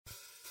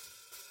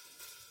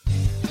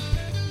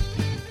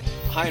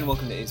Hi and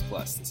welcome to A's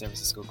Plus, the San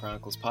Francisco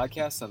Chronicles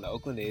podcast on the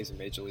Oakland A's and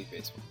Major League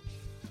Baseball.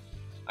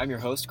 I'm your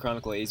host,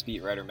 Chronicle A's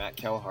beat writer Matt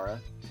Kawahara,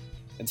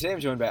 and today I'm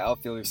joined by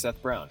outfielder Seth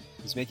Brown,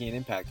 who's making an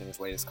impact in his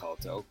latest call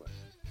up to Oakland.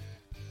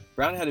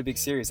 Brown had a big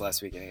series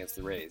last weekend against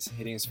the Rays,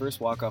 hitting his first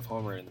walk-off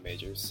homer in the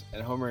majors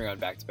and homering on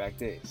back-to-back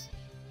days.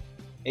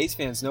 A's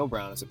fans know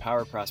Brown as a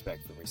power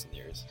prospect from recent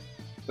years,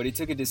 but he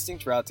took a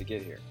distinct route to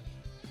get here.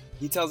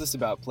 He tells us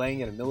about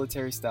playing at a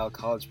military-style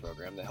college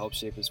program that helped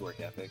shape his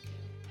work ethic,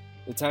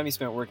 the time he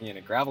spent working in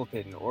a gravel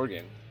pit in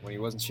Oregon when he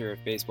wasn't sure if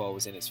baseball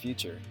was in his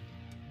future,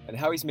 and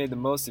how he's made the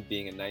most of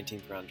being a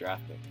 19th round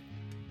draft pick.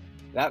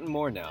 That and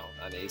more now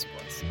on A's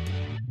Plus.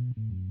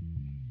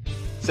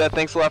 Seth,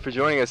 thanks a lot for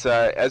joining us.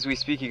 As we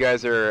speak, you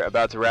guys are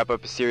about to wrap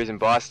up a series in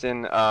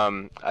Boston.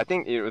 I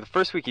think the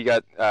first week you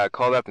got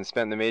called up and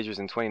spent in the majors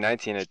in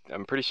 2019.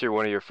 I'm pretty sure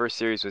one of your first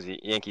series was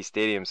at Yankee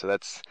Stadium, so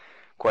that's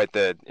quite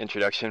the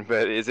introduction.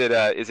 But is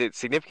it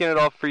significant at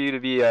all for you to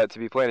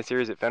be playing a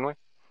series at Fenway?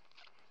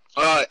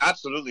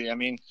 Absolutely. I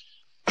mean,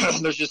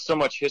 there's just so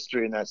much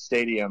history in that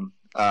stadium.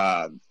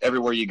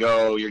 Everywhere you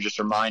go, you're just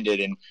reminded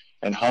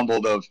and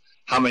humbled of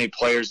how many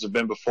players have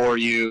been before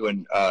you,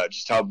 and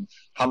just how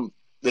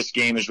this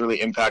game has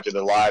really impacted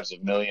the lives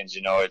of millions.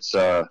 You know, it's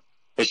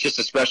just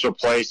a special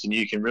place, and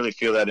you can really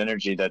feel that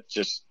energy. That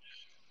just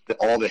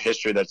all the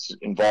history that's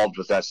involved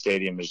with that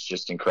stadium is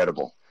just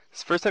incredible.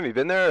 It's the first time you've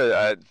been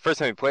there. First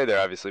time you played there,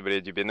 obviously, but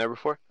had you been there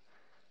before?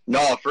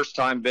 No, first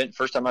time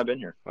I've been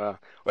here. Wow.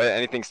 Well,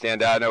 anything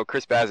stand out? I know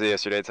Chris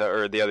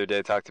Bazza the other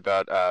day talked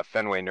about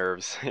Fenway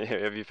nerves.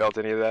 Have you felt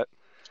any of that?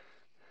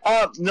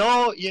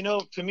 No,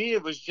 to me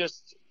it was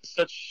just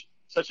such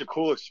a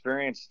cool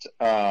experience.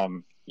 I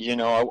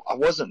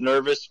wasn't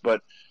nervous,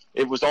 but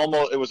it was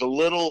a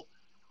little.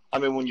 I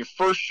mean, when you're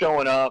first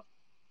showing up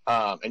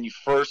and you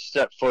first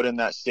step foot in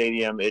that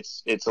stadium,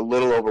 it's a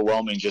little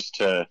overwhelming just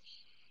to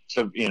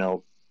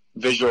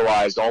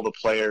visualize all the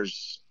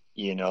players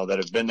that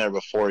have been there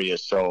before you.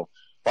 So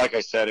like I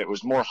said, it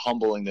was more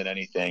humbling than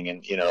anything.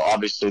 And,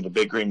 obviously the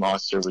Big Green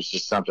Monster was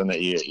just something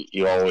that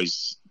you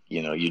always,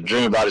 you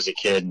dream about as a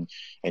kid,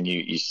 and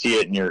you see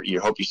it, and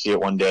you hope you see it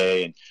one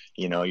day, and,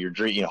 your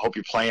dream, hope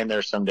you're playing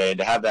there someday. And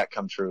to have that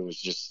come true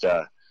was just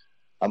a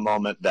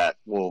moment that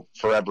will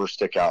forever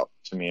stick out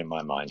to me in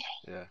my mind.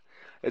 Yeah.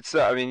 It's,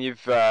 I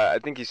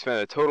think you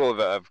spent a total of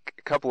a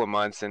couple of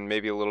months and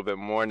maybe a little bit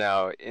more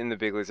now in the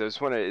big leagues. I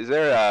just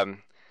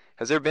wondering,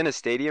 has there been a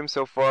stadium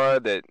so far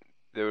that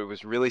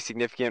was really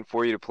significant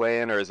for you to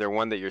play in, or is there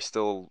one that you're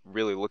still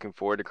really looking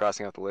forward to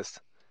crossing out the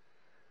list?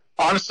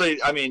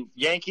 Honestly, I mean,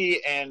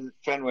 Yankee and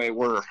Fenway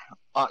were,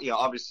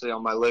 obviously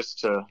on my list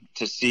to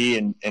see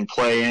and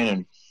play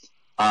in,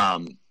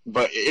 and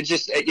but it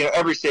just,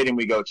 every stadium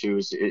we go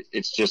to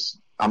it's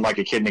just, I'm like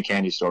a kid in a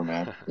candy store,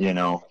 man.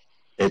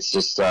 It's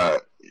just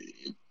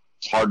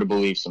it's hard to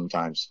believe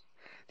sometimes.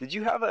 Did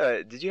you have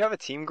a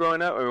team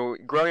growing up? Or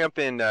growing up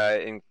in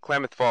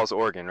Klamath Falls,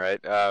 Oregon,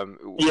 right? Yeah. I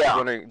was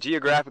wondering,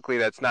 geographically,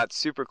 that's not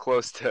super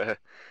close to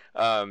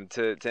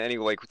any,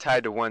 like,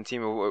 tied to one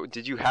team.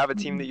 Did you have a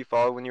team that you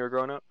followed when you were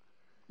growing up?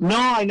 No,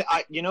 I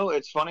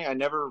it's funny. I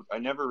never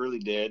really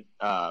did.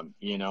 I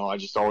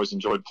just always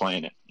enjoyed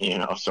playing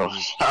it. So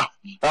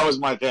that was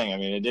my thing. I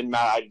mean, it didn't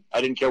matter.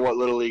 I didn't care what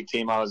little league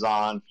team I was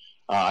on.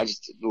 I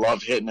just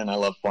loved hitting and I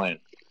loved playing.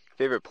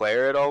 Favorite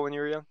player at all when you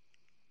were young?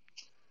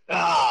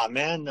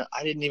 Man,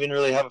 I didn't even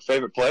really have a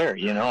favorite player.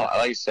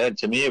 Like I said,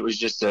 to me, it was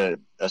just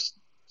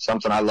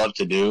something I love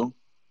to do.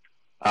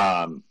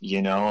 And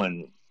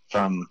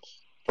from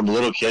a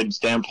little kid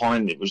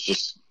standpoint, it was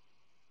just,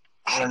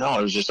 I don't know,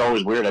 it was just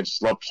always weird. I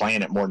just loved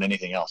playing it more than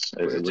anything else.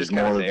 It was just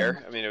more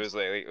there. I mean, it was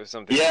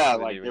something. Yeah,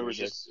 like it was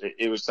just,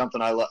 it was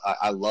something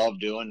I loved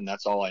doing, and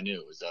that's all I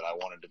knew was that I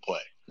wanted to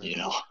play.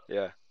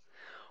 Yeah.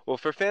 Well,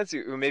 for fans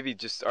who maybe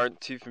just aren't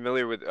too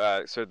familiar with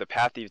sort of the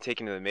path that you've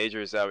taken to the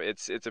majors,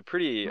 it's a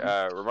pretty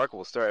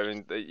remarkable story. I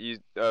mean,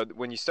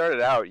 when you started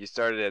out, you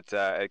started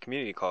at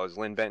community college,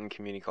 Lynn Benton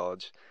Community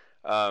College.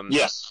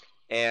 Yes.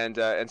 And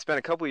spent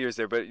a couple of years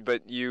there,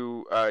 but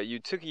you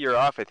took a year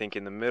off, I think,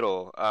 in the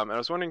middle. And I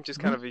was wondering just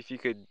kind of if you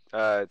could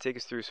take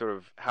us through sort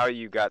of how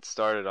you got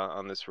started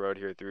on this road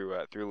here through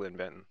Lynn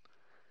Benton.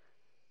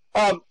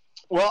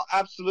 Well,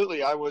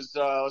 absolutely. I was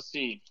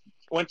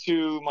went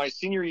to my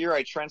senior year.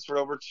 I transferred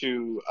over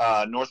to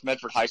North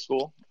Medford High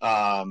School,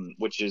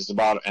 which is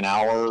about an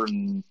hour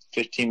and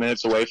 15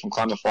 minutes away from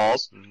Klamath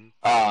Falls.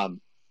 Mm-hmm.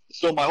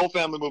 So my whole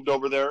family moved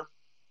over there.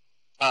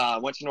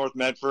 Went to North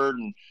Medford,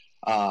 and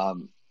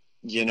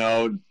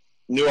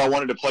knew I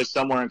wanted to play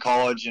somewhere in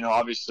college.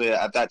 Obviously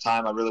at that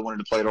time I really wanted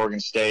to play at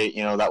Oregon State.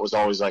 That was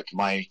always like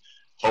my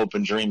hope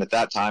and dream at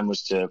that time,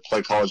 was to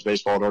play college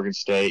baseball at Oregon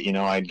State.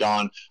 My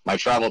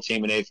travel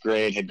team in 8th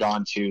grade had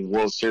gone to the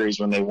World Series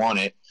when they won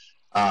it.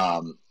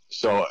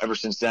 So ever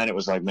since then it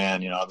was like,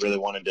 man, I really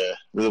wanted to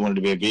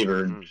be a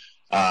Beaver. And,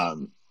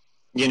 so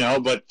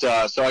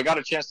I got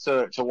a chance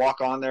to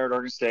walk on there at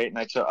Oregon State, and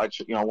I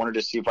wanted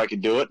to see if I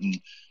could do it. And,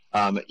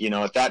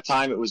 at that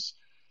time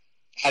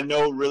had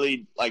no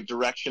really like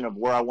direction of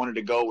where I wanted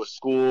to go with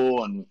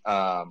school, and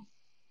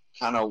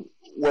kind of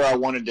where I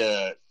wanted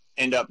to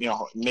end up,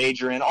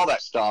 majoring, all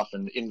that stuff.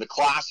 And in the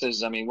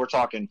classes, I mean, we're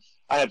talking,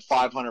 I had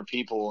 500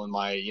 people in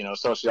my,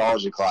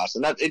 sociology class,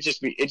 and that it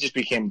just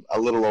became a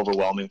little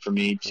overwhelming for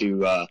me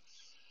to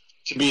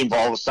be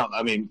involved with something.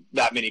 I mean,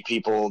 that many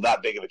people,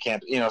 that big of a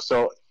campus,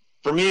 so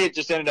for me, it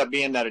just ended up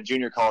being that a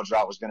junior college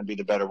route was going to be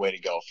the better way to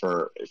go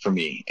for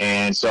me.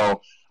 And so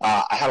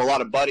I had a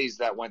lot of buddies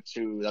that I went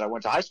to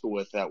high school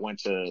with that went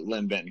to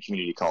Lynn Benton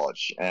Community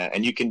College,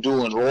 and you can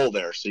dual enroll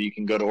there, so you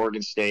can go to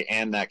Oregon State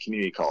and that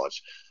community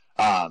college.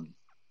 And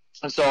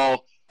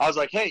so I was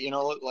like, hey,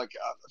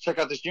 check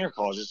out this junior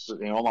college. It's, a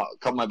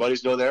couple of my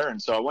buddies go there,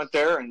 and so I went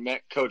there and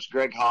met Coach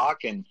Greg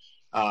Hawk, and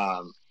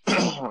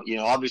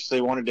obviously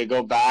wanted to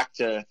go back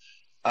to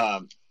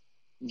a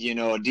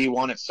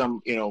D1 at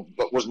some,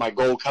 but was my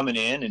goal coming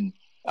in. And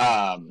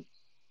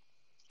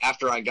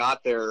after I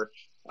got there,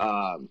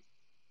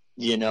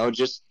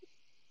 just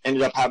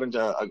ended up having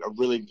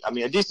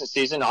a decent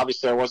season.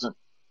 Obviously I wasn't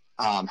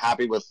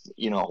happy with,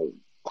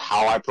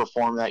 how I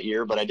performed that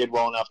year, but I did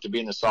well enough to be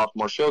in the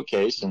sophomore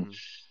showcase. And,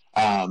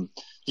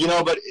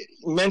 but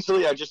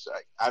mentally I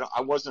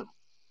wasn't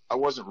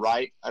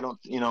right. I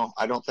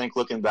don't think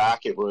looking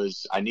back,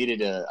 I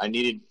needed a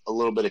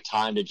little bit of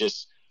time to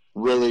just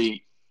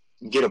really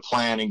get a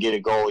plan and get a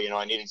goal.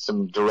 I needed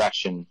some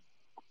direction,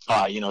 so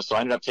I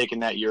ended up taking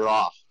that year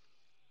off,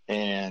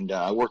 and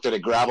I worked at a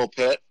gravel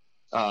pit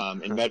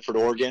in Medford,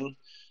 Oregon,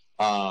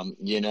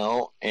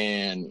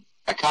 and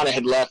I kind of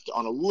had left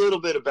on a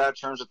little bit of bad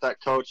terms with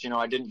that coach.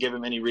 I didn't give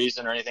him any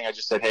reason or anything. I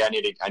just said, hey, I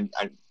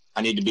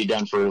need to be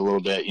done for a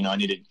little bit. I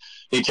need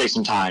to take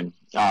some time,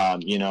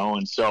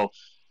 and so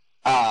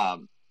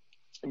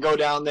go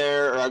down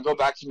there, or I go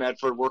back to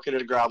Medford, working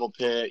at a gravel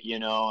pit,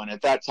 and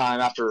at that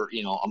time, after,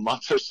 a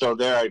month or so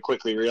there, I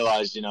quickly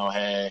realized,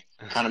 hey,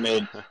 kind of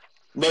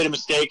made a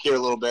mistake here a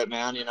little bit,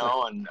 man, and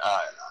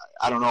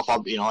I don't know if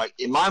I'll,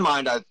 in my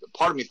mind,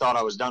 part of me thought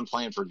I was done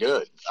playing for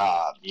good,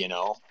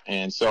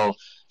 and so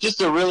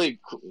just a really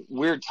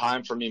weird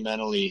time for me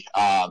mentally,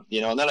 and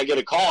then I get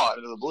a call out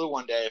of the blue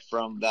one day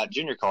from that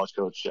junior college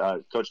coach,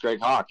 Coach Greg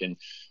Hawk, and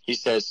he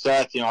says,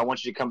 Seth, I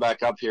want you to come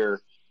back up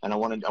here, and I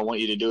want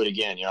you to do it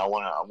again. I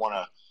want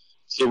to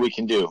see what we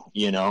can do,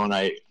 and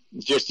I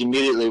just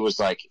immediately was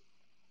like,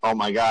 oh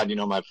my God,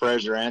 my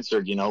prayers are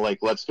answered,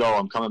 let's go.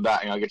 I'm coming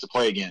back, I get to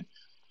play again.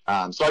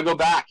 So I go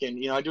back, and,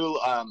 I do,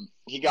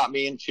 he got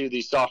me into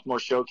the sophomore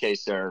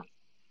showcase there,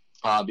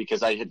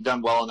 because I had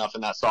done well enough in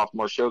that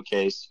sophomore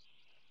showcase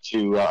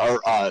to,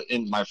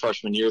 in my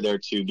freshman year there,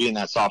 to be in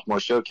that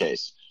sophomore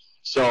showcase.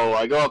 So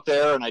I go up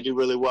there and I do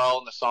really well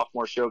in the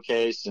sophomore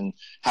showcase, and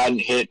hadn't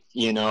hit,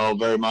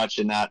 very much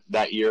in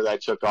that year that I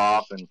took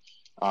off. And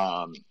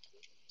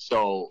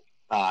so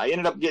I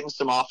ended up getting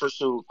some offers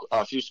to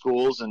a few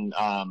schools, and,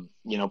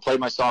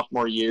 played my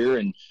sophomore year.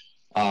 And,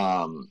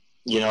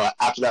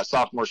 after that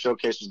sophomore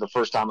showcase was the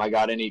first time I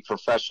got any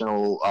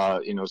professional,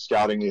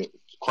 scouting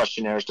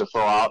questionnaires to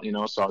fill out,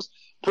 so I was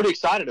pretty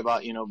excited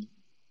about,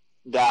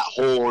 that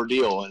whole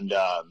ordeal. And,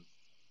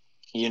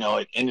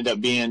 it ended up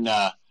being,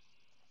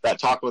 that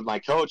talk with my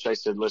coach. I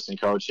said, listen,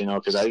 coach,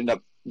 because I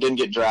didn't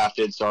get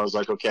drafted. So I was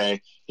like,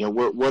 okay,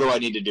 what do I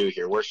need to do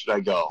here? Where should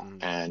I go?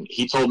 And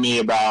he told me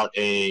about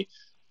a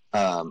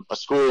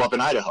school up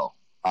in Idaho.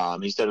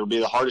 He said, it'll be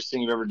the hardest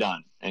thing you've ever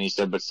done. And he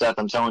said, but Seth,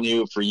 I'm telling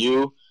you, for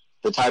you,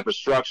 the type of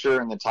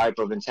structure and the type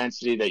of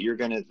intensity that you're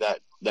going to,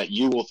 that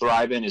you will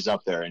thrive in is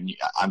up there. And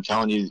I'm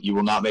telling you, you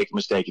will not make a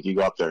mistake if you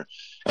go up there.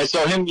 And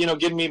so him,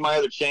 giving me my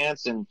other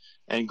chance and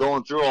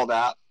going through all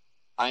that,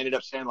 I ended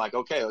up saying, like,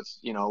 okay,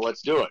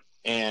 let's do it.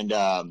 And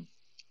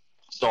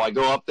so I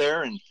go up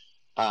there, and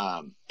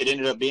it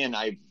ended up being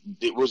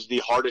it was the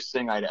hardest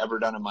thing I'd ever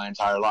done in my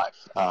entire life.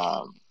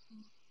 I'm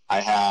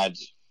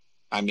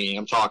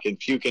talking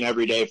puking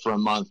every day for a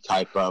month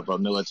type of a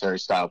military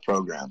style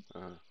program.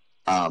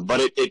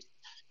 But it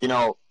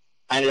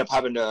I ended up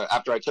having to,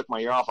 after I took my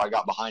year off, I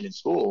got behind in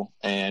school,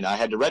 and I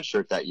had to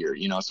redshirt that year.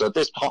 So at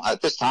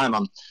this time,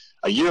 I'm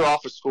a year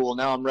off of school.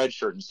 Now I'm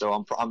redshirting, so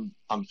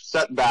I'm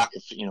set back, a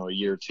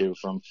year or two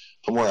from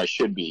where I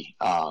should be.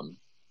 And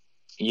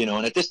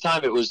at this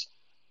time, I was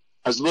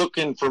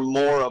looking for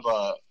more of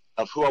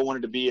who I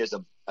wanted to be as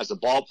a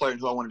ball player and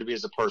who I wanted to be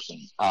as a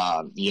person.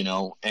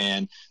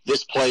 And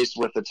this place,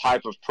 with the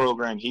type of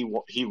program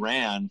he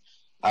ran,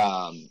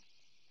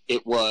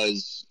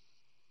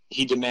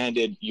 he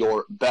demanded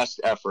your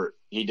best effort.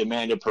 He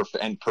demanded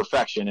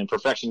perfection, and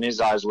perfection in his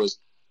eyes was,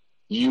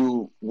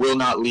 you will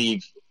not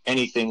leave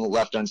anything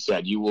left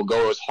unsaid. You will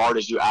go as hard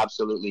as you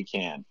absolutely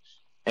can.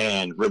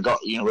 And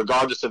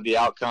regardless of the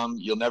outcome,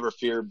 you'll never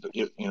fear,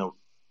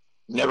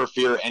 never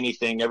fear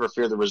anything, never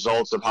fear the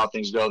results of how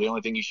things go. The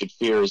only thing you should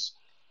fear is,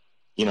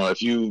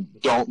 if you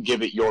don't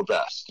give it your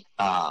best.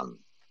 And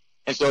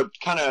so it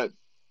kind of,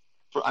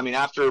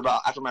 after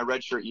my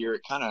redshirt year,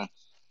 it kind of,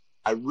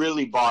 I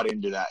really bought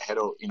into that head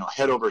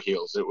over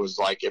heels. It was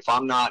like, if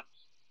I'm not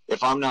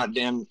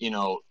damn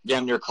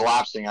near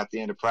collapsing at the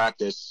end of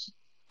practice,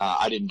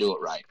 I didn't do it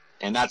right.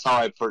 And that's how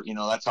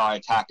I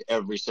attacked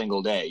every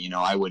single day.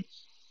 I would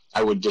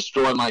I would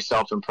destroy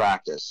myself in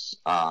practice.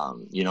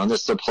 And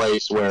this is a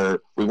place where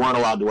we weren't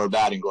allowed to wear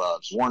batting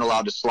gloves, weren't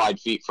allowed to slide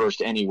feet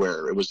first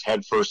anywhere. It was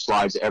head first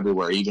slides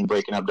everywhere, even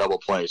breaking up double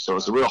plays. So it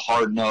was a real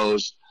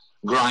hard-nosed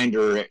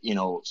grinder,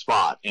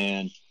 spot.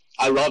 And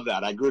I love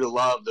that. I grew to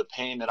love the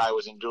pain that I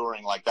was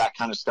enduring, like that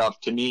kind of stuff.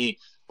 To me,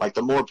 like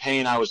the more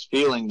pain I was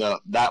feeling,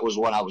 that was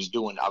what I was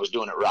doing. I was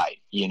doing it right,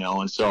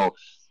 and so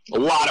a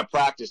lot of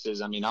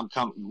practices. I mean,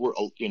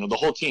 the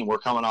whole team, we're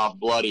coming off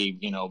bloody,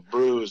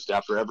 bruised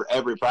after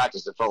every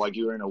practice. It felt like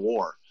you were in a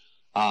war.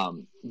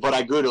 But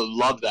I grew to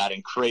love that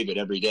and crave it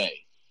every day.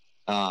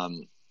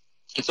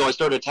 And so I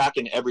started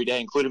attacking every day,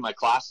 including my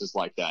classes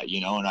like that,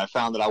 and I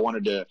found that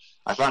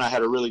I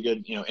had a really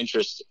good,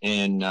 interest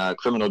in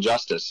criminal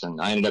justice,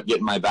 and I ended up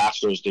getting my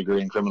bachelor's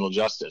degree in criminal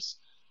justice.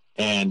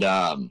 And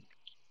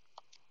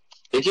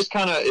it just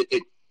kind of,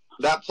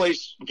 that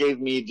place gave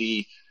me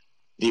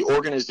the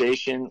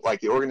organization, like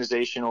the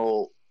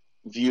organizational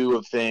view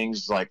of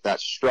things, like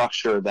that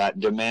structure, that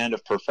demand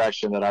of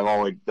perfection that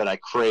I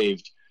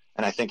craved,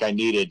 and I think I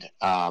needed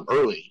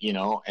early,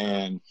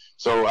 And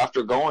so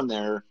after going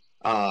there,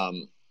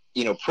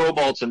 pro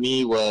ball to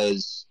me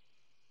was,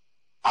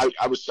 I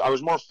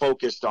was more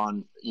focused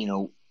on,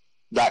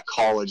 that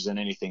college than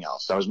anything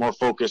else. I was more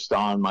focused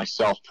on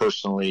myself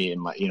personally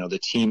and my, the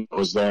team that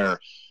was there.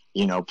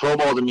 Pro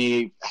ball to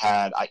me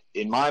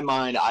in my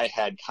mind, I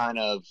had kind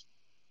of,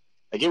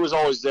 like, it was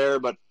always there,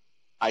 but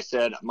I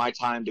said my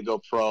time to go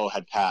pro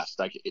had passed.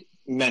 Like,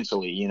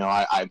 mentally,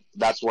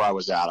 that's where I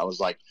was at. I was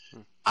like,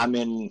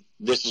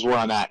 this is where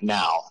I'm at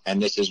now,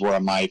 and this is where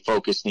my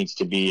focus needs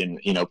to be. And,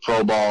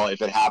 pro ball,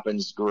 if it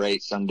happens,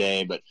 great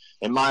someday. But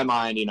in my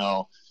mind,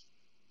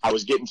 I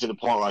was getting to the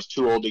point where I was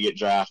too old to get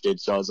drafted.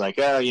 So I was like,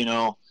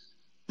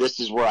 this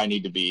is where I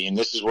need to be, and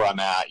this is where I'm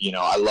at.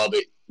 I love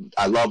it.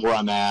 I love where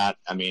I'm at.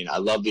 I mean, I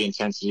love the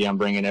intensity I'm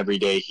bringing every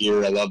day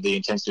here. I love the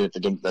intensity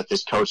that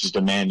this coach is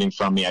demanding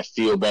from me. I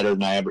feel better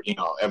than I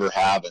ever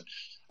have.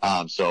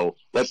 And so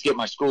let's get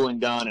my schooling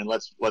done, and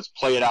let's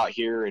play it out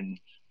here, and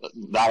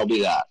that'll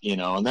be that.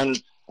 And then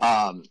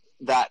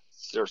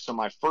so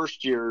my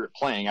first year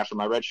playing after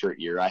my redshirt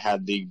year, I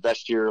had the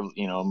best year of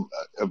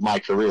my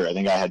career. I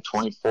think I had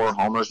 24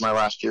 homers my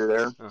last year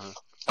there,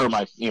 or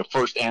my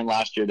first and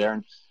last year there.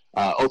 And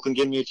Oakland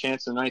gave me a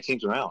chance in the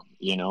 19th round.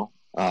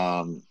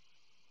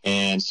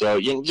 And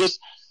so just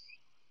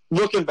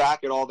looking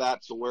back at all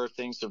that to where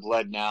things have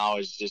led now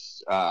is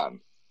just, I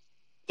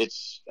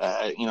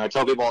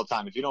tell people all the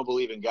time, if you don't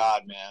believe in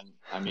God, man,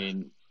 I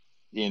mean,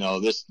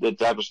 the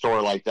type of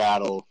story like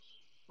that will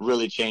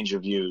really change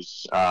your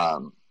views.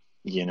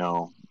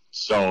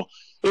 So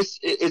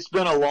it's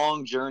been a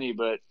long journey,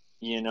 but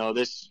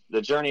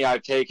the journey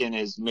I've taken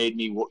has made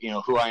me,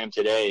 who I am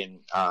today.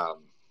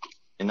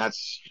 And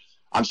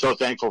I'm so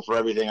thankful for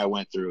everything I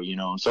went through,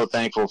 I'm so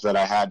thankful that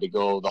I had to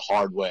go the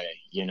hard way,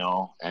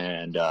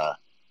 and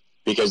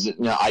because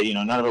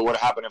none of it would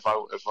have happened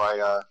if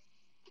I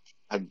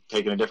had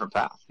taken a different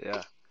path.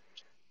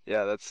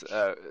 Yeah, that's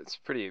it's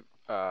pretty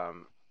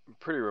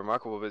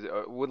remarkable. But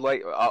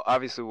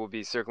obviously we'll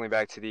be circling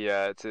back to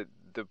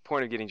the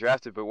point of getting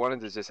drafted, but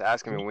wanted to just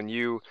ask him, when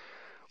you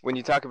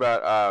talk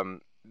about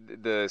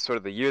the sort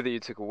of the year that you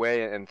took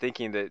away and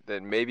thinking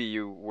that maybe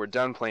you were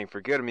done playing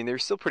for good. I mean, they were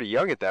still pretty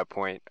young at that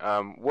point.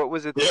 What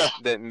was it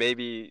that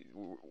maybe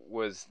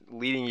was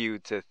leading you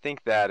to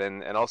think that,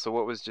 and also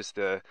what was just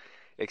the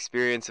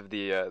experience of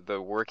the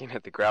working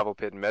at the gravel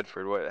pit in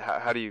Medford?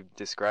 How do you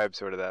describe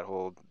sort of that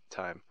whole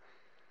time?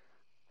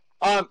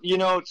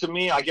 To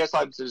me, I guess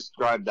I'd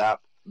describe that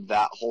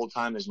whole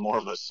time as more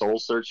of a soul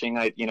searching.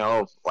 What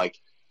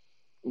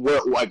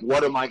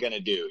am I going to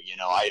do?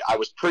 I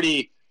was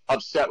pretty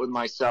upset with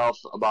myself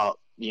about,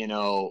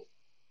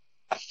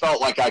 I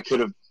felt like I could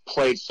have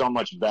played so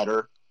much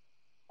better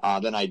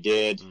than I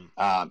did.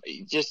 I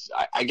guess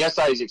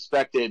I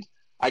expected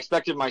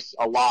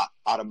a lot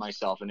out of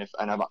myself, and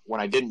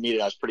when I didn't meet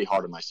it, I was pretty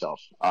hard on myself.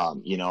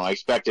 I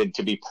expected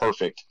to be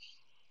perfect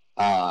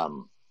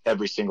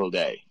every single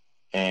day,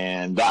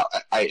 and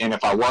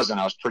if I wasn't,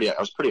 I was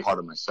pretty hard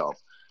on myself.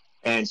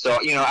 And so,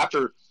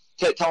 after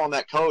telling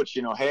that coach,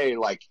 hey,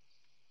 like,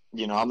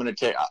 I'm going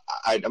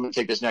to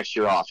take this next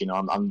year off.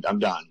 I'm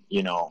done.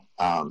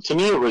 To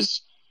me, it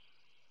was,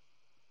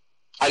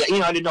 I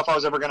didn't know if I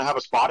was ever going to have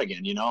a spot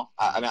again.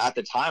 I mean, at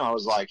the time I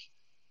was like,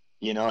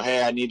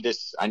 hey, I need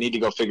to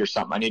go figure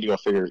something. I need to go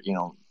figure,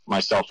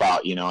 myself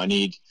out.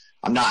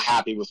 I'm not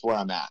happy with where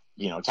I'm at,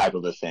 type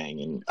of a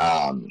thing.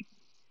 And,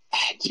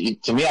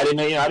 to me, I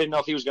didn't know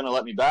if he was going to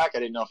let me back. I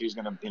didn't know if he was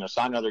going to,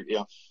 sign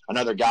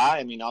another guy.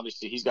 I mean,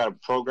 obviously he's got a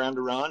program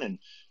to run, and,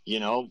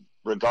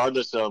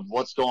 regardless of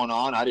what's going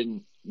on, I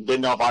didn't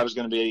know if I was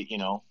going to be,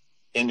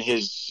 in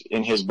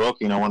his book,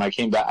 when I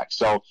came back.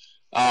 So,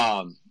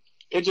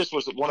 it just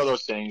was one of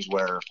those things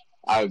where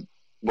I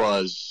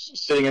was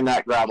sitting in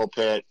that gravel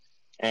pit,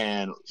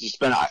 and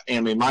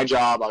my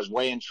job, I was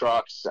weighing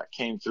trucks that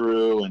came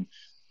through, and,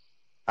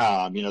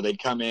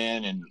 they'd come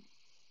in and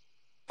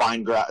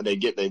find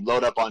they'd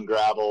load up on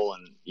gravel,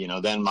 and,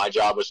 then my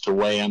job was to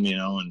weigh them,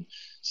 and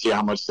see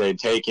how much they'd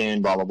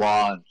taken, blah, blah,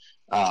 blah.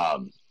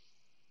 And,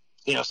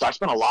 so I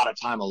spent a lot of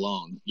time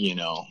alone, and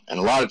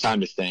a lot of time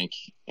to think.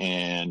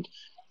 And,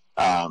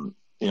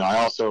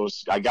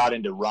 I got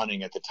into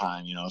running at the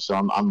time, so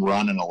I'm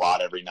running a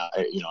lot every night,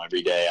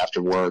 every day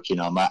after work.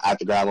 I'm at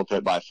the gravel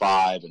pit by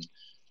 5 and,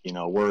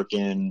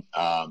 working,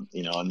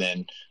 and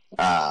then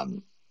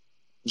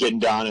getting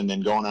done and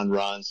then going on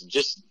runs and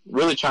just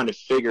really trying to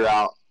figure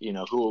out,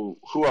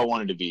 who I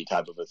wanted to be,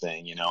 type of a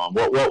thing, and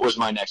what was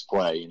my next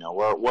play,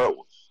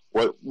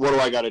 what do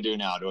I got to do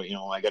now?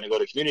 Am I going to go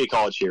to community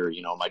college here?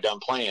 Am I done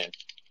playing?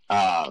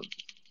 So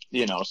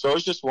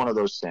it's just one of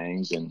those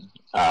things. And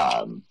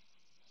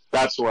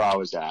that's where I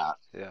was at.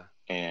 Yeah.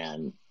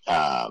 And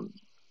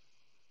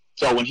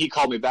so when he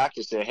called me back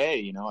to say,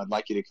 hey, I'd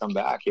like you to come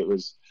back, it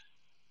was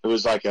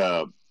like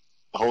a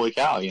holy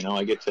cow,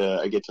 I get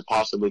to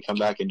possibly come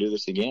back and do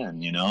this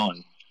again,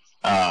 and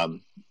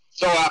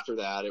so after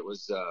that it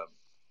was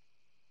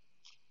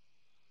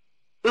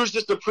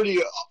just a pretty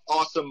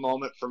awesome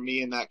moment for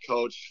me and that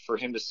coach, for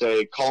him to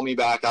say, call me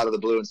back out of the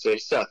blue and say,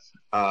 Seth,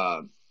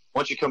 why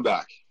don't you come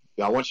back?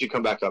 I want you to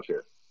come back up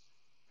here.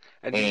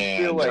 And do you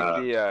feel like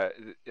I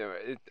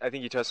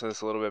think you touched on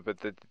this a little bit, but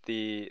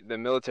the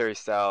military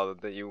style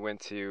that you went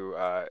to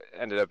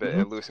ended up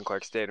at Lewis and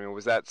Clark State. I mean,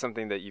 was that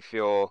something that you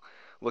feel,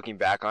 looking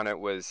back on it,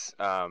 was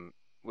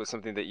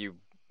something that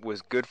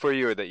was good for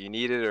you, or that you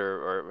needed,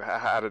 or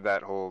how did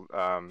that whole?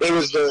 It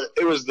was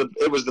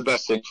the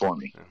best thing for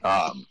me.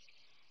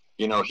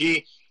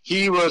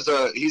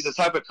 He's the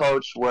type of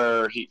coach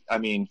where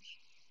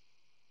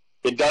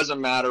it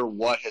doesn't matter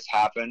what has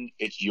happened,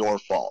 it's your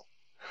fault.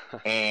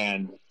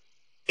 And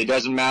it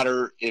doesn't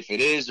matter if it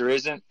is or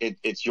isn't,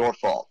 it's your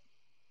fault.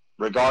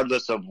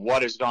 Regardless of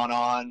what has gone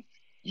on,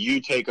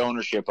 you take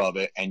ownership of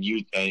it, and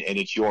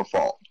it's your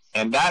fault.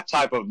 And that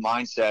type of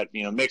mindset,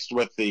 mixed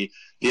with the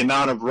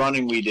amount of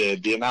running we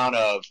did, the amount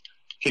of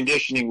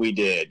conditioning we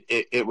did,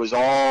 it was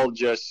all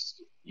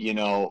just,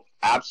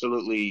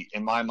 absolutely,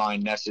 in my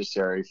mind,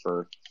 necessary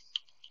for,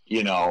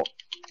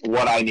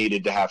 what I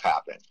needed to have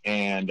happen.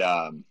 And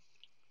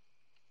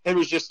it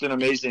was just an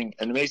amazing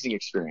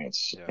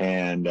experience. Yeah.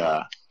 And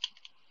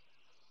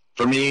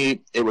for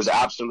me, it was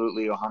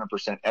absolutely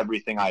 100%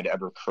 everything I'd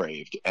ever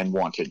craved and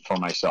wanted for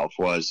myself,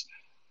 was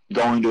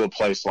going to a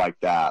place like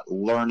that,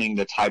 learning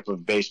the type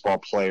of baseball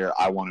player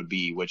I want to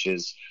be, which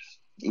is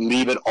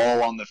leave it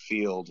all on the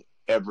field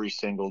every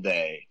single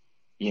day,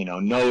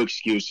 no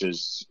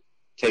excuses,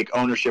 take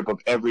ownership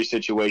of every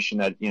situation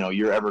that,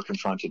 you're ever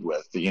confronted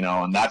with,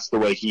 and that's the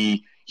way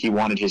he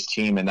wanted his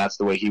team, and that's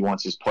the way he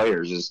wants his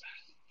players, is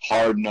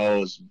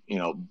hard-nosed,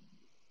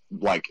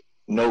 like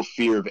no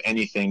fear of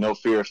anything, no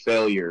fear of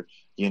failure,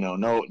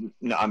 no,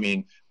 I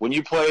mean, when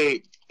you go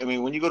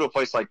to a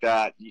place like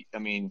that,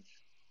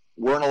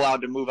 weren't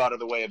allowed to move out of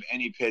the way of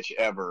any pitch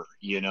ever,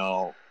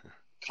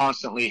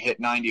 constantly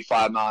hit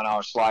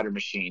 95-mile-an-hour slider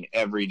machine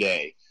every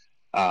day,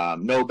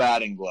 no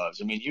batting gloves.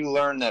 You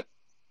learn that,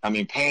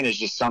 pain is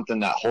just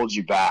something that holds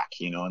you back,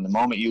 and the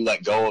moment you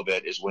let go of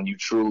it is when you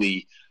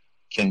truly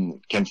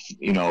can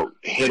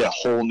hit a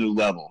whole new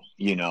level,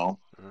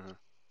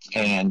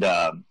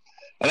 Mm-hmm.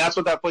 And that's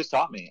what that place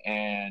taught me.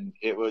 And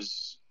it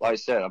was, like I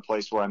said, a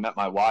place where I met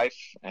my wife.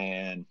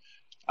 And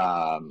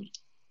I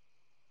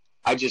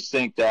just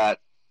think that,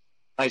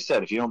 like I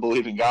said, if you don't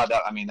believe in God,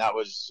 I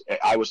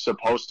was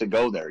supposed to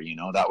go there.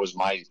 That was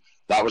my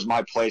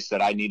place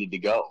that I needed to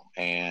go.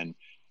 And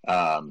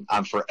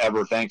I'm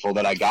forever thankful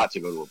that I got to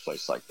go to a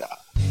place like that.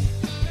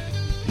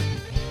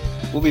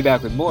 We'll be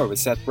back with more with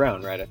Seth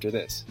Brown right after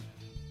this.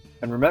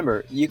 And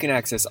remember, you can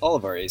access all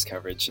of our A's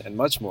coverage and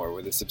much more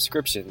with a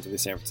subscription to the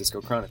San Francisco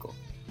Chronicle.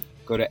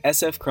 Go to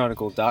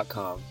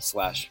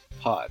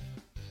sfchronicle.com/pod.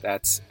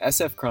 That's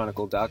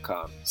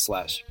sfchronicle.com/pod.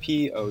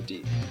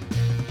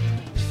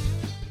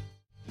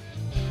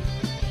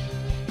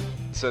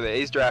 So the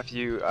A's draft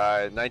you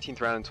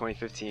 19th round in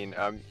 2015,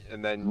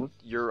 and then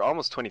you're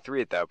almost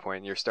 23 at that point,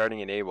 and you're starting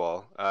in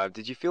A-ball.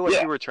 Did you feel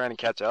like you were trying to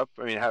catch up?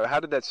 How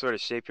did that sort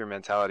of shape your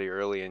mentality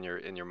early in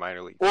your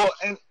minor league? Well,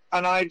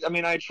 and I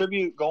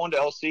attribute going to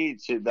LC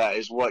to that,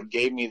 is what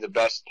gave me the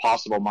best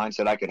possible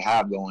mindset I could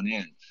have going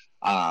in.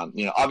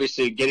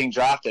 Obviously getting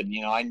drafted,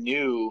 I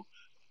knew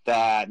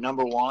that,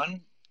 number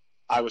one,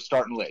 I was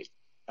starting late.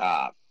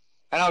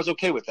 And I was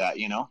okay with that,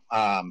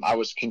 I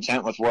was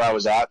content with where I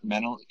was at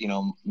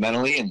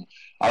mentally, and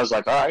I was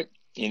like, all right,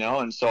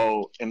 and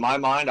so in my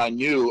mind, I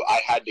knew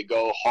I had to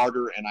go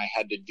harder and I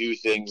had to do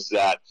things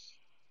that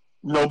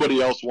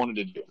nobody else wanted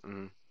to do.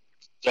 Mm-hmm.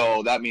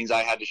 So that means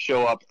I had to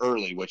show up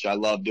early, which I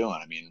love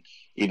doing.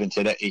 Even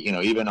today,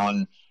 even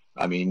on,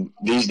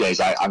 these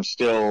days, I'm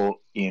still,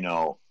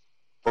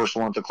 first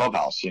one at the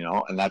clubhouse,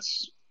 and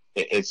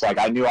it's like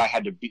I knew I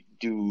had to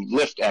do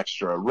lift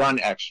extra, run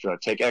extra,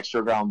 take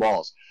extra ground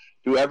balls,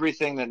 do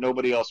everything that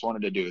nobody else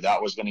wanted to do.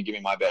 That was going to give me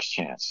my best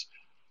chance.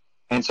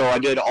 And so I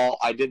did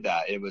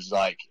that. It was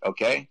like,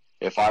 okay,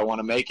 if I want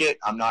to make it,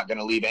 I'm not going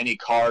to leave any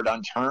card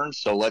unturned.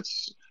 So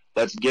let's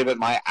give it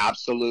my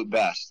absolute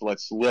best.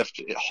 Let's lift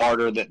it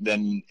harder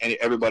than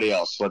everybody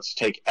else. Let's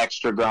take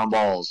extra ground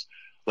balls.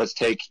 Let's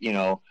take,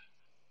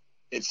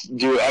 it's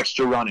do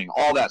extra running,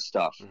 all that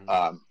stuff.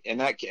 Mm-hmm. And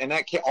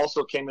that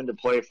also came into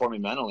play for me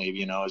mentally,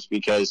 is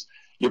because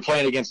you're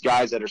playing against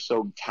guys that are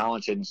so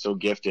talented and so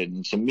gifted.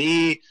 And to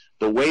me,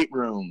 the weight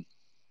room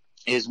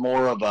is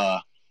more of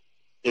a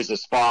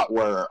spot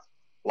where,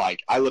 like,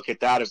 I look at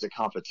that as a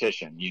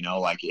competition,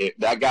 like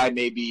that guy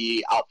may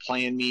be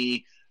outplaying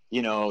me,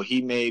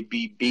 he may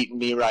be beating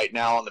me right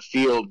now on the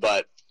field,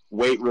 but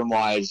weight room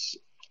wise,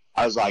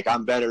 I was like,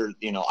 I'm better,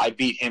 I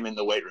beat him in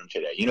the weight room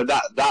today.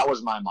 That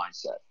was my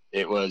mindset.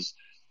 It was,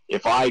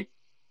 if I,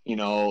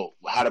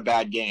 had a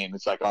bad game,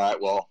 it's like, all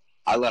right, well,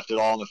 I left it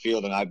all on the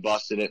field and I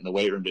busted it in the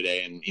weight room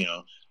today. And,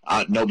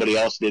 nobody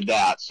else did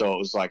that. So it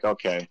was like,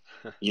 okay,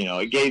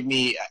 it gave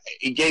me,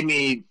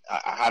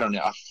 I don't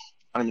know.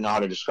 I don't even know how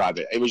to describe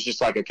it. It was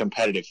just like a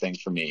competitive thing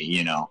for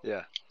me,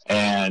 Yeah.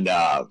 And,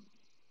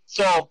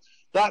 so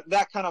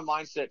that kind of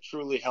mindset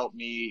truly helped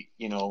me,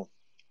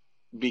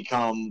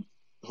 become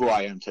who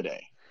I am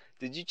today.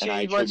 Did you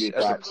change much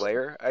as a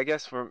player, I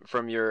guess,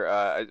 from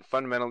your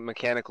fundamental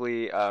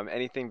mechanically,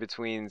 anything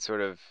between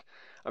sort of,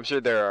 I'm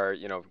sure there are,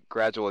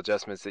 gradual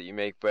adjustments that you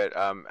make, but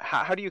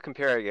how do you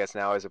compare, I guess,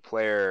 now as a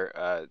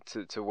player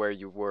to where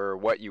you were,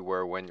 what you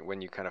were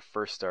when you kind of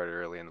first started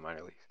early in the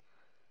minor leagues?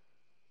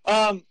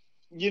 I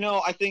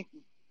think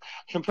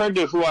compared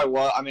to who I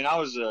was, I mean, I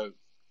was a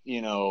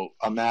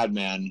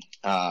madman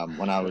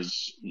when I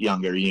was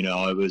younger.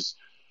 It was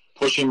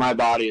pushing my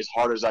body as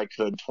hard as I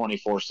could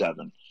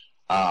 24/7.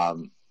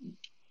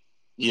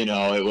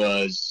 It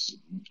was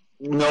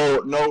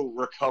no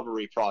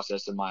recovery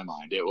process in my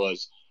mind. It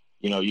was,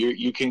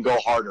 you can go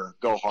harder.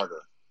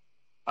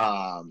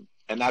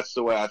 And that's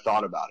the way I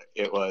thought about it.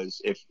 It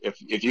was,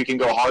 if you can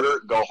go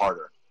harder, go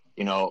harder.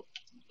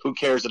 Who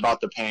cares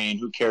about the pain?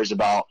 Who cares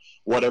about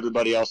what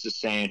everybody else is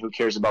saying? Who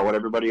cares about what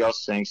everybody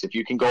else thinks? If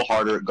you can go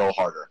harder, go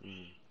harder.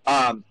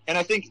 And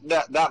I think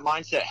that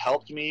mindset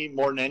helped me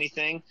more than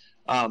anything.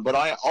 But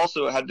I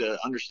also had to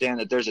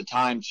understand that there's a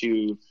time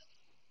to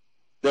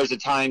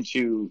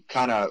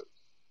kind of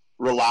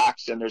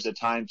relax, and there's a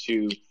time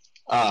to,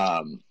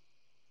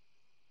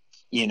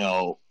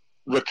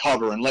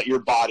 recover and let your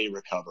body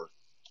recover.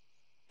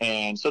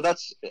 And so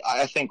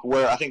I think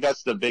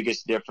that's the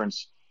biggest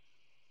difference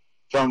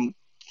from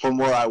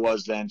where I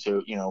was then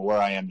to, where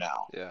I am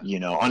now.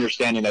 Yeah.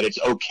 Understanding that it's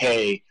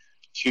okay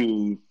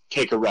to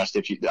take a rest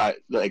if you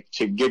like,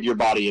 to give your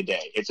body a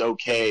day. It's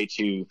okay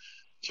to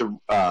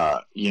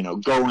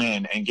go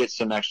in and get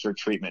some extra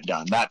treatment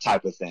done, that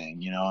type of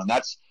thing, and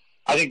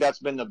I think that's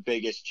been the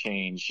biggest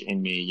change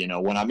in me.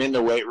 When I'm in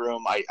the weight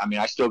room, I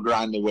still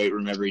grind the weight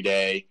room every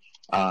day.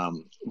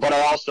 But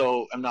I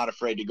also am not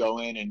afraid to go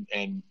in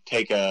and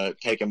take a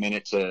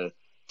minute to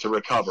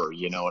recover.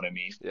 You know what I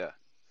mean? Yeah.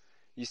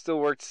 You still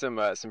worked some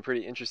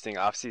pretty interesting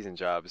off-season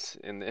jobs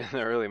in the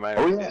early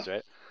minor league days,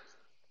 right?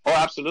 Oh,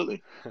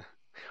 absolutely.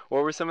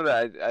 What were some of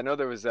the? I know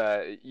there was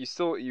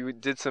you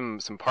did some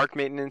park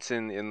maintenance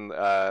in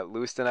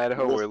Lewiston,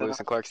 Idaho, where Lewis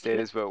and Clark State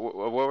is. But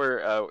what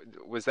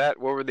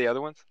were the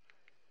other ones?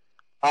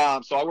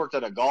 So I worked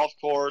at a golf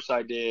course.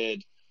 I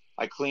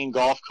cleaned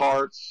golf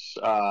carts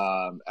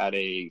at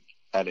a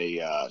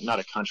not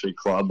a country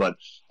club, but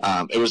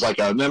it was like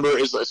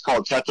it's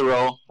called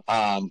Tethero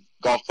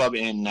Golf Club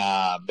in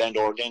Bend,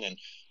 Oregon, and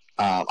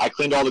I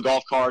cleaned all the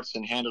golf carts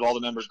and handed all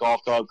the members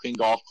golf club, cleaned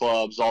golf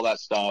clubs, all that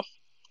stuff.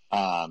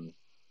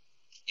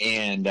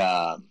 And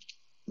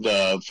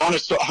the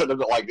funnest part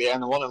of it,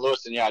 and the one in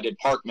Lewiston, I did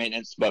park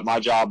maintenance, but my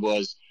job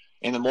was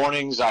in the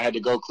mornings I had to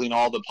go clean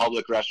all the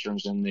public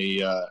restrooms in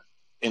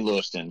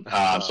Lewiston.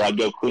 So I'd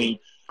go clean.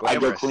 Glamorous.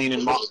 I'd go clean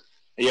and mop.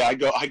 Yeah,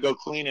 I go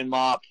clean and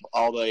mop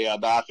all the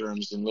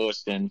bathrooms in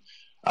Lewiston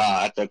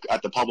at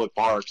the public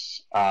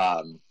parks.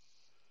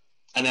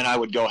 And then I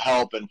would go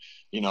help and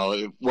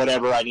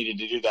whatever I needed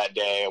to do that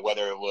day,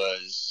 whether it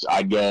was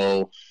I'd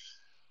go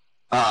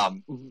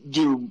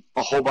do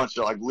a whole bunch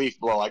of leaf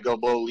blow. I go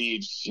blow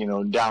leaves,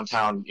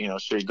 downtown,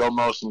 street, go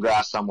mow some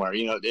grass somewhere.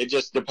 It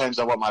just depends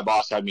on what my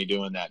boss had me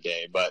doing that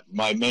day. But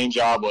my main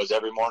job was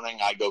every morning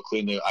I'd go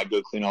clean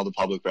all the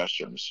public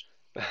restrooms.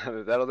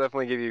 That'll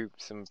definitely give you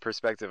some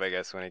perspective, I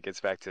guess, when it gets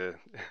back to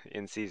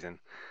in season.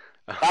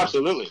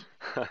 Absolutely.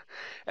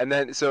 And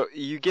then, so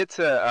you get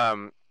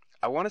to,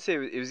 I want to say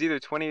it was either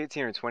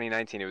 2018 or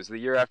 2019. It was the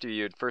year after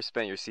you had first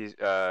spent your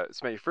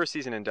first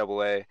season in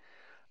AA.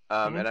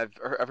 And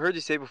I've heard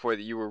you say before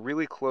that you were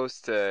really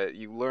close to.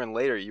 You learned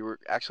later you were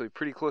actually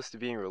pretty close to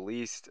being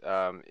released.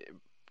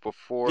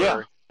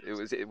 Before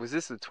was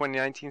this the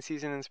 2019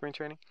 season in spring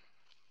training?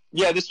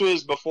 Yeah, this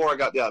was before I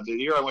got the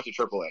year I went to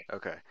AAA.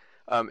 Okay.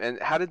 And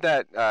how did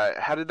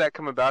that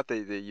come about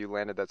that you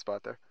landed that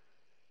spot there?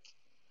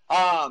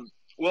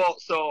 Well,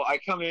 so I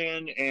come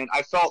in and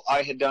I felt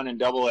I had done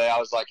in AA. I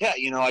was like, yeah,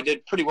 I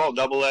did pretty well in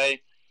AA.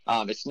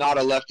 It's not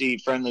a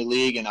lefty-friendly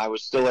league, and I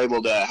was still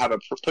able to have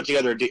put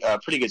together a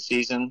pretty good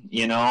season,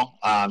 So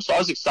I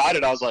was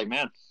excited. I was like,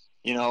 man,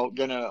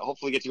 gonna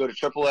hopefully get to go to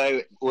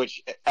AAA,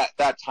 which at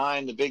that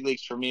time, the big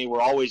leagues for me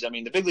were always,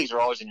 the big leagues are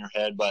always in your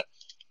head, but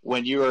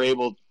when you are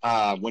able,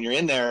 when you're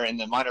in there in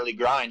the minor league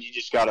grind, you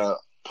just got to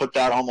put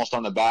that almost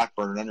on the back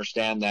burner and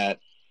understand that,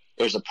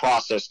 there's a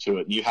process to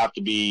it. You have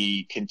to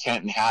be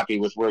content and happy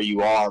with where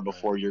you are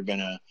before you're going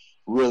to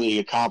really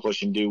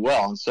accomplish and do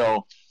well. And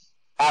so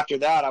after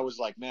that, I was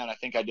like, man, I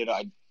think I did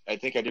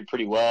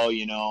pretty well,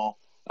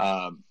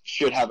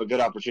 should have a good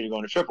opportunity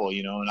going to triple,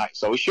 and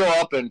so we show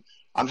up and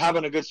I'm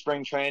having a good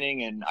spring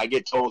training and I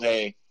get told,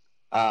 hey,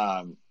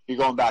 you're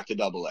going back to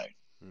double A.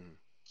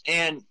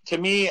 And to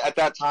me at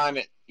that time,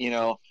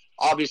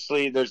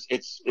 obviously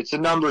it's a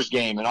numbers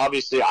game. And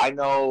obviously I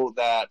know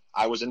that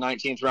I was a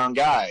 19th round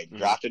guy,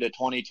 drafted at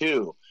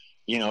 22,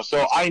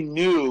 so I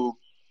knew,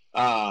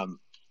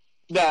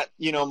 that,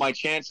 my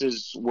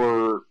chances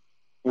were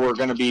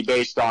going to be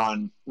based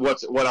on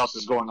what else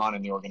is going on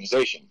in the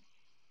organization.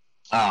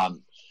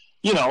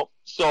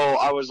 So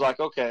I was like,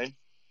 okay.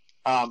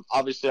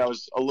 Obviously I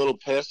was a little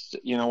pissed,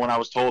 when I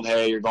was told,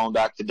 hey, you're going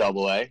back to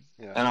double A.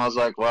 Yeah. And I was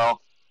like,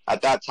 well,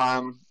 at that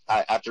time,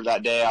 after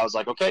that day, I was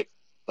like, okay,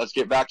 let's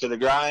get back to the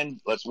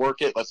grind. Let's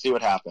work it. Let's see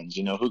what happens.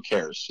 Who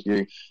cares?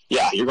 You're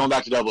going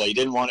back to double A. You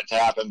didn't want it to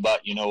happen,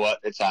 but you know what?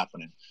 It's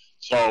happening.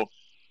 So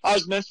I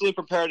was mentally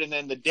prepared. And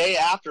then the day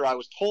after I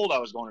was told I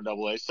was going to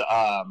double A, so,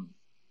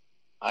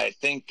 I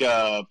think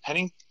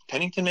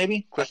Pennington,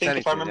 maybe? I think,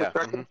 if I remember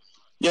correctly.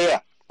 Mm-hmm.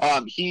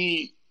 Yeah.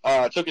 He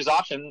took his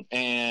option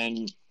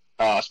and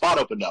a spot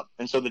opened up.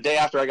 And so the day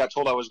after I got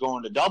told I was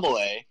going to double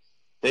A,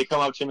 they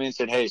come up to me and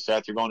said, hey,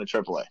 Seth, you're going to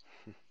triple A.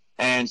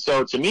 And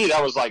so to me,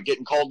 that was like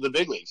getting called to the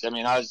big leagues. I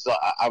mean, I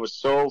was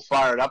so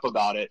fired up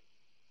about it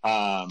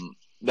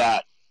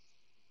that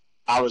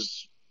I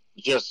was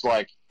just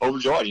like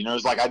overjoyed. It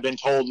was like I'd been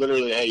told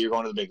literally, hey, you're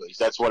going to the big leagues.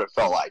 That's what it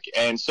felt like.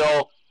 And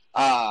so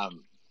I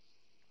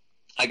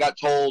got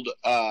told,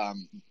 I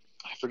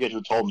forget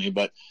who told me,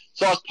 but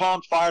so I was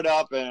pumped, fired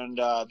up, and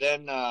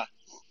then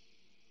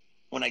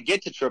when I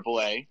get to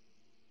AAA,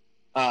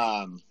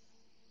 I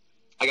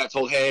got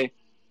told, hey,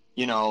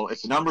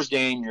 it's a numbers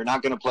game. You're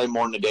not going to play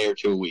more than a day or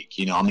two a week.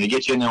 I'm going to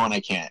get you in there when I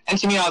can. And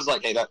to me, I was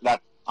like, hey,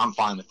 that I'm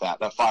fine with that.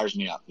 That fires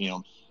me up.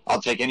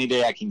 I'll take any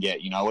day I can get.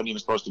 I wasn't even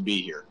supposed to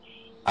be here.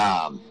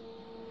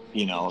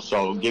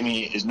 So give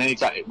me as many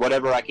times,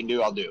 whatever I can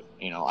do, I'll do.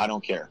 I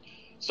don't care.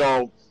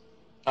 So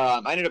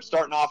I ended up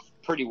starting off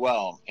pretty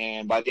well.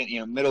 And by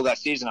the middle of that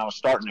season, I was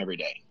starting every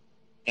day.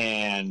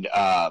 And,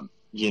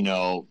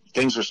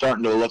 things were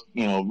starting to look,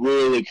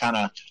 really kind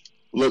of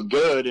look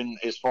good and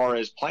as far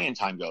as playing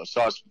time goes.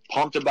 So I was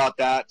pumped about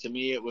that. To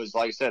me, it was,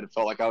 like I said, it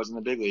felt like I was in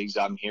the big leagues.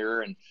 I'm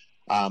here and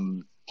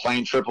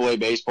playing AAA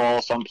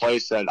baseball,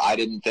 someplace that I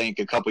didn't think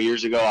a couple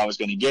years ago I was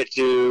going to get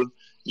to,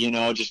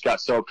 just got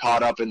so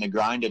caught up in the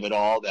grind of it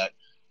all that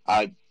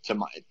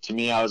to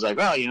me, I was like,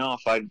 well,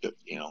 if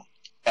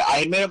I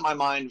had made up my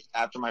mind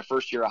after my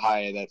first year of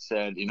high that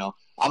said,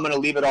 I'm going to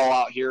leave it all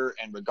out here.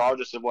 And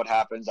regardless of what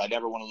happens, I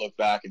never want to look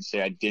back and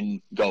say I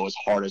didn't go as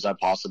hard as I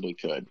possibly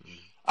could.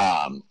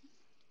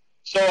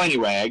 So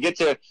anyway, I get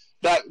to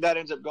that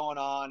ends up going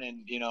on.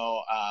 And,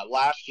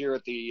 last year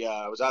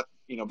I was at,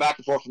 back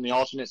and forth from the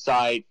alternate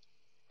site.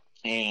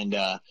 And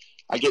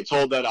I get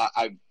told that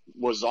I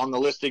was on the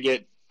list to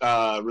get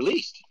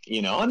released,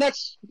 and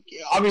that's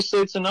obviously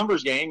it's a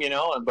numbers game,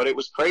 but it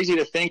was crazy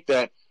to think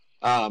that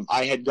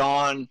I had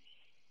gone,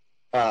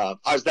 I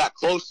was that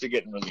close to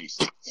getting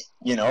released,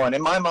 and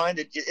in my mind,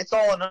 it's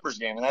all a numbers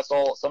game. And that's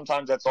all,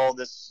 sometimes that's all,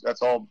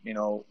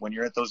 when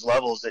you're at those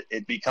levels,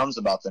 it becomes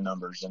about the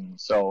numbers. And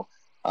so,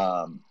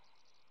 I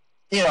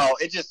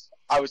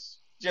was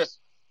just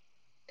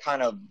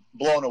kind of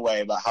blown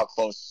away about how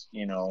close,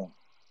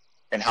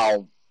 and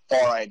how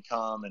far I had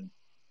come. And,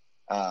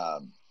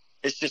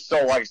 it's just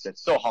so, like I said,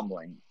 so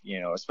humbling,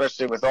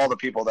 especially with all the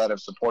people that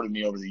have supported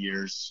me over the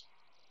years.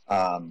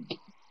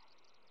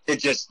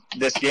 This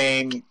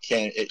game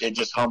it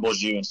just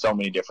humbles you in so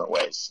many different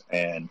ways.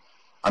 And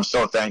I'm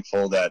so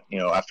thankful that,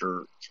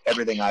 after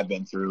everything I've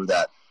been through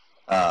that,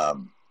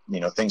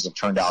 things have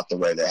turned out the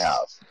way they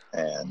have.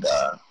 And,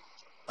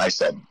 I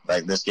said,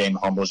 like, this game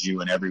humbles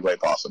you in every way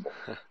possible.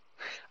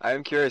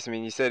 I'm curious. I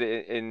mean, you said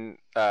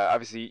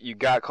obviously you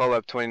got called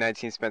up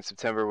 2019, spent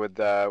September with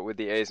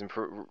the A's, and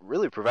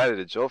really provided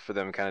a jolt for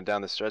them kind of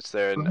down the stretch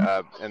there. And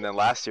and then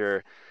last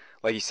year,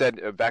 like you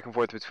said, back and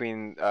forth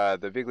between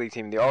the big league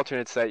team and the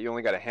alternate site, you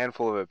only got a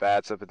handful of at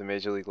bats up at the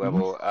major league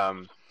level.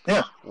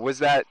 Yeah. Was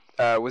that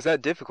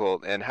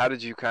difficult? And how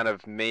did you kind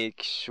of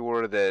make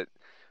sure that,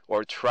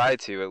 or try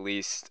to at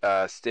least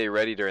stay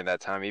ready during that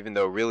time, even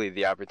though really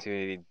the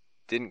opportunity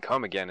didn't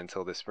come again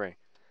until this spring?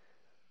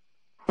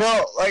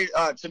 Well,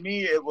 to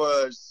me, it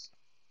was,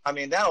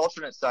 that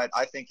alternate side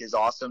I think is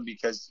awesome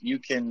because you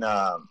can,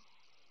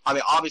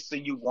 obviously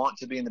you want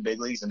to be in the big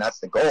leagues and that's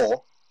the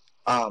goal.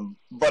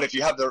 But if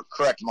you have the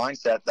correct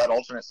mindset, that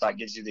alternate side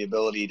gives you the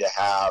ability to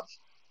have,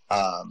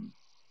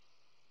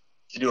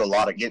 to do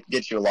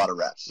get you a lot of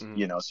reps,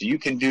 so you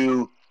can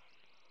do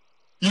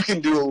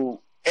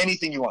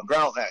anything you want,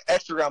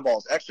 extra ground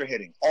balls, extra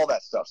hitting, all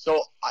that stuff.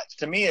 So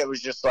to me, it was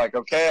just like,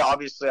 okay,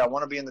 obviously I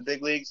want to be in the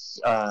big leagues.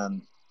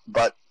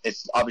 But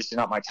it's obviously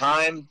not my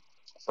time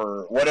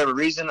for whatever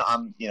reason.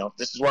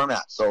 This is where I'm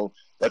at. So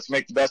let's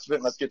make the best of it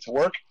and let's get to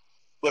work.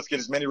 Let's get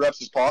as many reps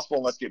as possible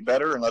and let's get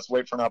better and let's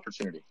wait for an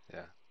opportunity.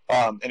 Yeah.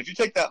 And if you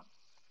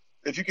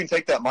can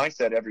take that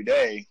mindset every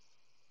day,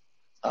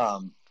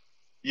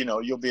 you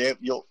know,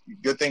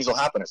 good things will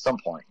happen at some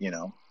point, you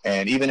know,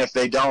 and even if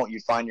they don't,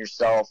 you find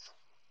yourself,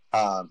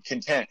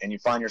 content, and you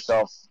find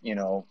yourself, you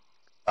know,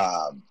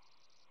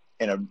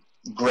 in a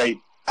great,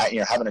 you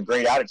know, having a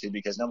great attitude,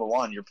 because number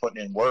one, you're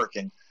putting in work,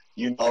 and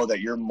you know that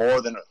you're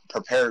more than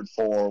prepared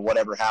for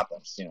whatever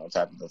happens, you know,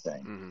 type of a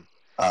thing.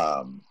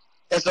 Mm-hmm.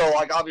 And so,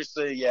 like,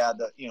 obviously, yeah,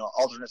 the, you know,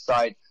 alternate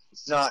site,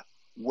 it's not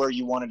where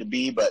you wanted to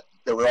be, but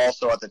there were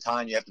also, at the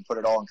time, you have to put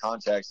it all in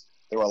context,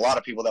 there were a lot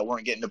of people that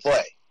weren't getting to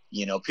play,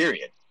 you know,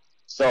 period.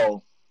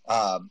 So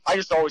I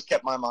just always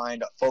kept my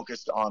mind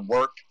focused on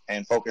work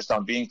and focused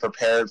on being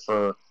prepared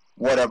for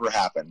whatever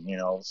happened. You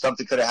know,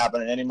 something could have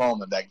happened at any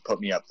moment that could put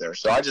me up there.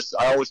 So I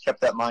always kept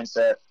that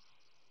mindset,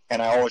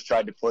 and I always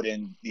tried to put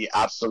in the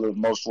absolute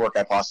most work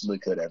I possibly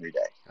could every day.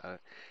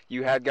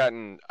 You had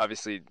gotten,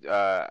 obviously,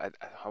 I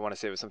want to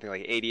say it was something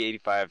like 80,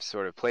 85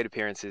 sort of plate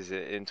appearances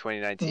in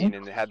 2019, mm-hmm.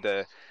 and had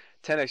the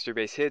 10 extra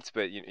base hits,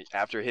 but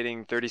after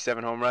hitting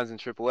 37 home runs in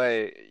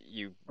AAA,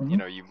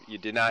 mm-hmm. you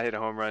did not hit a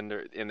home run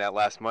in that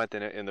last month,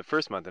 in the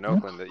first month in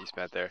Oakland that you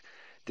spent there.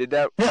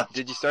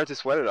 Did you start to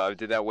sweat it off?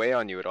 Did that weigh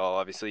on you at all?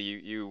 Obviously,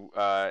 you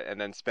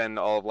and then spend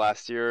all of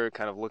last year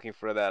kind of looking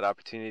for that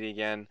opportunity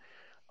again.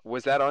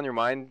 Was that on your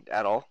mind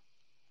at all?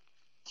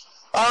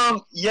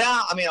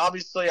 Yeah, I mean,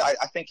 obviously, I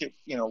think it,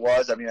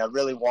 was. I mean, I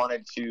really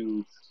wanted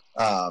to,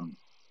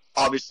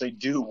 obviously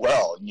do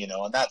well,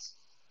 and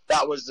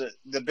that was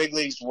the big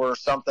leagues were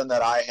something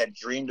that I had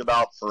dreamed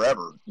about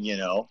forever,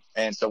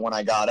 and so when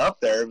I got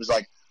up there, it was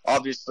like,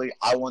 obviously,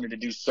 I wanted to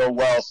do so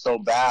well, so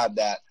bad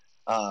that,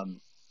 and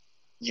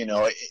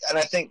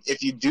I think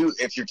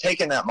if you're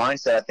taking that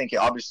mindset, I think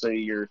obviously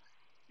you're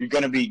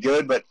going to be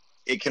good, but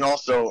it can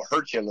also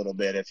hurt you a little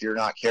bit if you're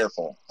not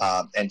careful.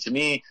 And to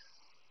me,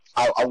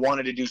 I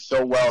wanted to do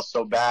so well,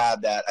 so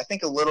bad that I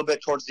think a little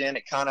bit towards the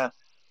end,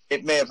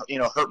 it may have,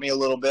 hurt me a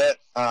little bit.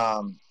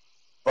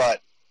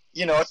 But,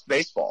 it's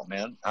baseball,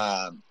 man.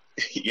 I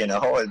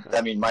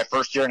mean, my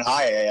first year in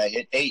high A, I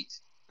hit 8.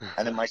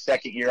 And then my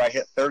second year, I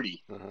hit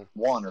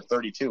 31 or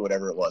 32,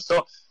 whatever it was.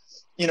 So,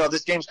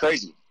 this game's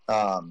crazy.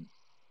 And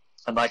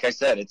like I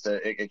said,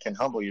 it can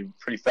humble you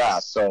pretty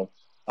fast. So,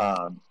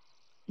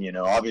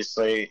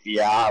 obviously,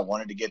 yeah, I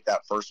wanted to get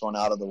that first one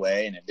out of the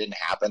way, and it didn't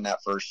happen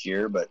that first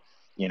year. But,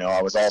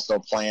 I was also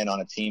playing on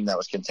a team that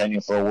was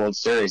contending for a World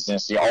Series.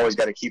 And so you always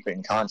got to keep it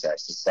in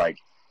context. It's like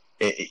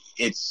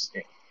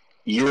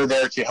you're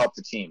there to help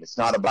the team. It's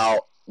not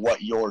about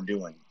what you're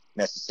doing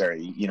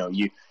necessarily.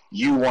 You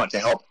want to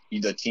help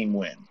the team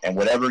win. And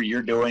whatever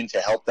you're doing to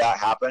help that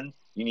happen,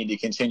 you need to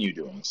continue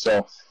doing.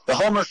 So the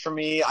homers for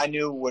me, I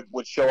knew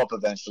would show up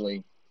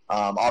eventually.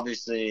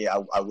 Obviously,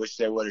 I wish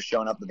they would have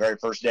shown up the very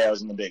first day I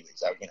was in the big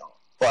leagues.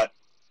 But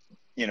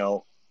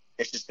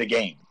it's just the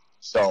game.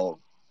 So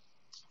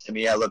to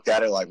me, I looked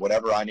at it like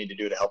whatever I need to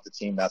do to help the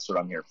team, that's what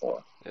I'm here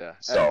for. Yeah.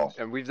 So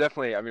and we've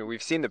definitely,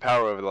 we've seen the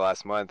power over the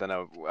last month,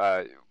 and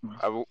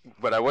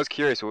but I was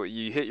curious.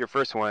 You hit your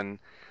first one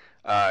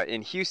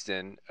in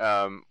Houston.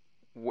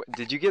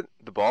 Did you get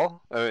the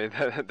ball?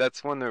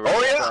 That's one that we're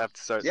gonna have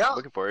to start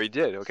looking for. You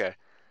did, okay.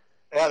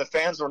 Yeah, the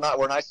fans were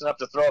nice enough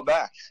to throw it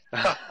back.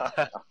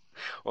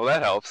 Well,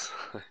 that helps.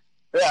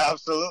 Yeah,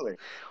 absolutely.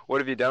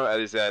 What have you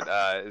done? Is that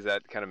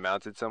kind of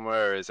mounted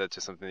somewhere, or is that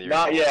just something that you're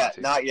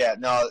not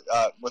yet? No,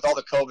 with all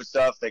the COVID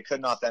stuff, they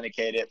couldn't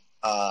authenticate it,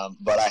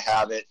 but I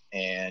have it,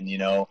 and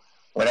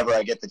whenever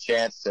I get the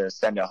chance to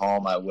send it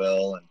home, I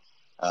will,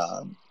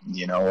 and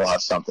we'll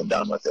have something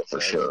done with it for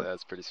sure.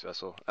 That's pretty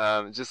special.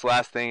 Just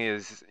last thing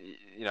is,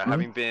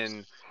 having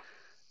been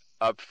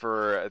up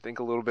for I think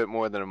a little bit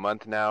more than a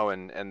month now,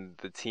 and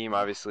the team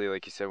obviously,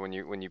 like you said, when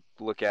you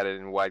look at it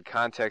in wide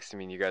context,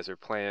 you guys are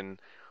playing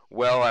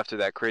well after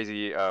that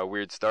crazy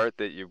weird start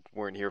that you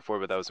weren't here for,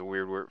 but that was a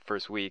weird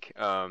first week.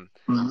 And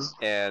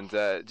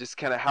just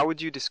kind of how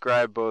would you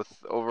describe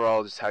both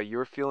overall, just how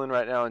you're feeling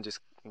right now, and just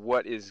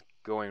what is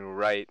going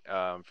right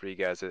for you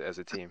guys as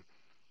a team?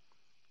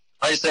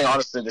 I just think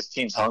honestly, this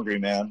team's hungry,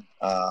 man.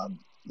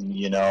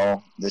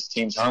 This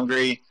team's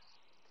hungry.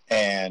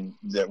 And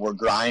that we're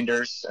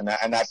grinders, and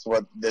that's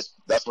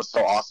what's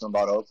so awesome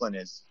about Oakland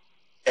is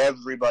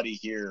everybody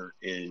here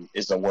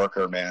is a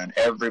worker, man.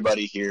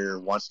 Everybody here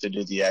wants to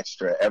do the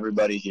extra.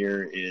 Everybody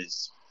here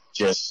is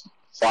just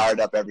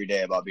fired up every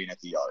day about being at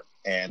the yard,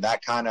 and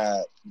that kind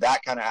of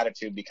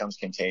attitude becomes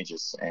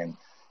contagious. And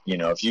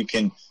if you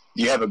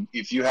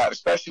have,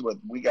 especially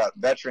we got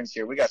veterans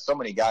here, we got so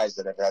many guys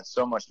that have had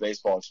so much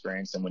baseball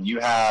experience, and when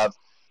you have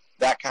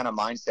that kind of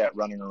mindset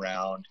running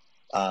around,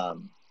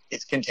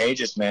 it's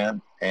contagious,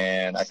 man.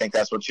 And I think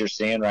that's what you're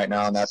seeing right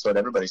now, and that's what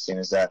everybody's seeing,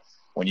 is that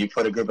when you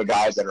put a group of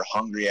guys that are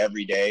hungry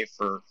every day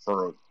for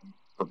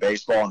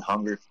baseball and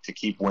hungry to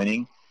keep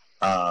winning,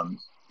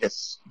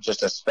 it's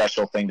just a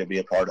special thing to be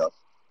a part of.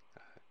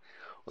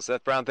 Well,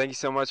 Seth Brown, thank you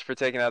so much for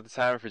taking out the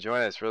time and for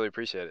joining us. Really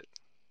appreciate it.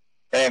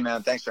 Hey,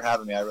 man, thanks for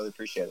having me. I really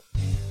appreciate it.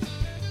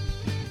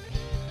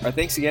 Our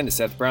thanks again to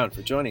Seth Brown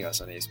for joining us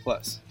on A's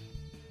Plus.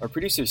 Our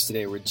producers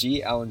today were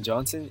G. Allen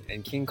Johnson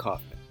and King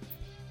Kaufman.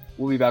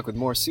 We'll be back with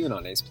more soon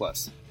on A's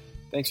Plus.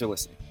 Thanks for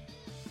listening.